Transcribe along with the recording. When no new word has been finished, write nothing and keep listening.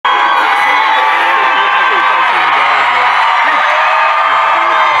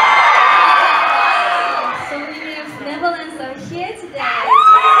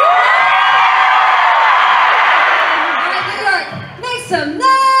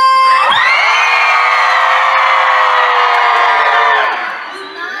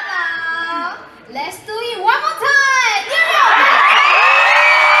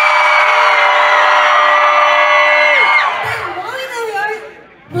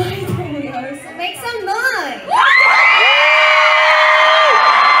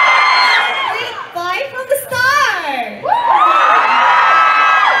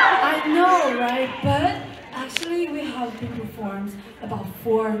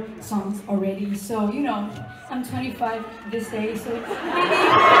our songs already. So, you know, I'm 25 this day, so maybe...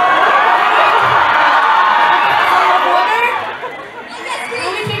 some water?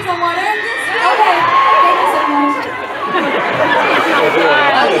 Can we drink some water? Okay, thank you so much.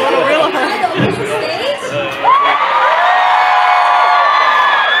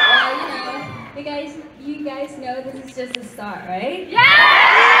 You guys know this is just the start, right? Yeah!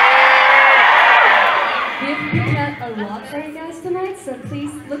 We've prepared a lot for you guys tonight, so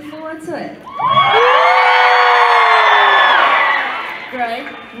please look forward to it. Right,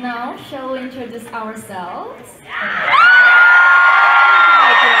 now shall we introduce ourselves?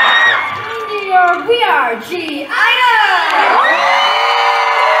 In New York, we are I-DLE!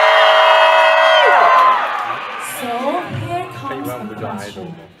 So, here comes a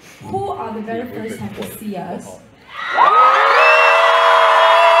question. Who are the very first time to see us? Oh,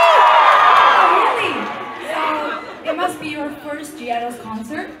 really? So, it must be your first I-DLE's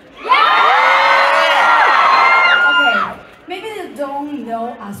concert? Okay, maybe they don't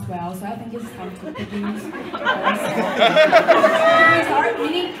know as well, so I think it's time to begin. Can we start?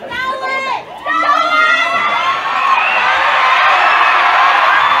 Meaning?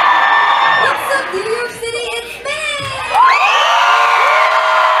 What's up, New York City? It's me!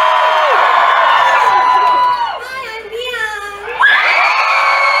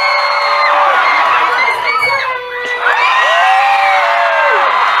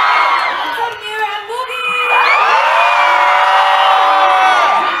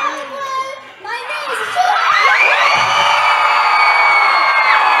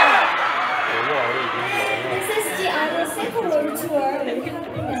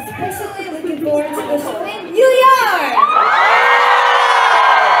 Especially looking forward to the show in New York!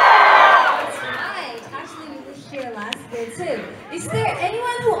 That's right. Actually, we were here last year too. Is there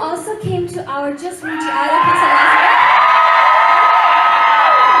anyone who also came to our Just Reach I-DLE concert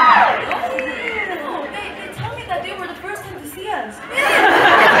last year? Oh, they told me that they were the first time to see us.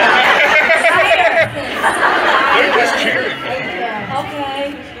 They're just cheering. Okay.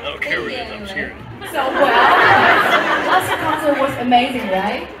 I don't care what it is, I'm cheering. So, well, last concert was amazing,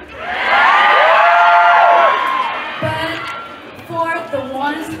 right? But for the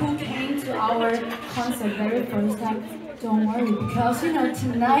ones who came to our concert very first time, don't worry, because you know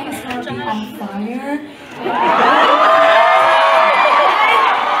tonight is gonna be on fire.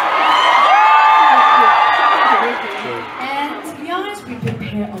 And to be honest, we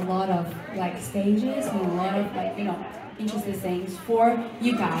prepare a lot of like stages and a lot of like interesting things for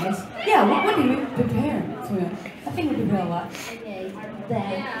you guys. Yeah, what did we prepare? So, I think we prepared a lot. Okay,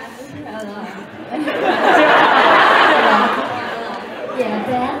 then. Yeah,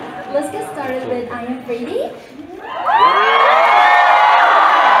 then let's get started with I Am Ready.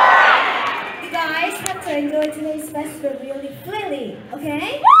 You guys have to enjoy today's festival really freely,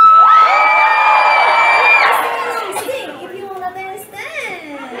 okay? Sing if you wanna dance.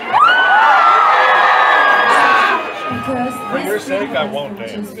 Because For your sake, I won't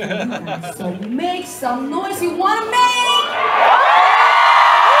dance. So make some noise you wanna make!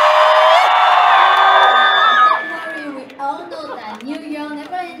 Don't worry, we all know that New York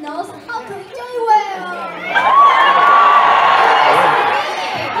never knows how to enjoy well.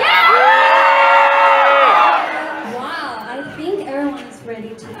 Wow, I think everyone is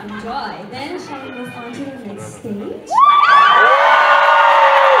ready to enjoy. Then shall we move on to the next stage?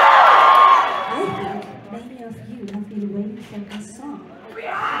 I think many of you have been waiting for this song. You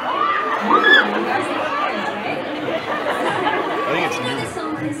guys are right? I think it's If you know new. the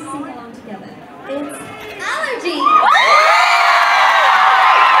song, please sing along together. It's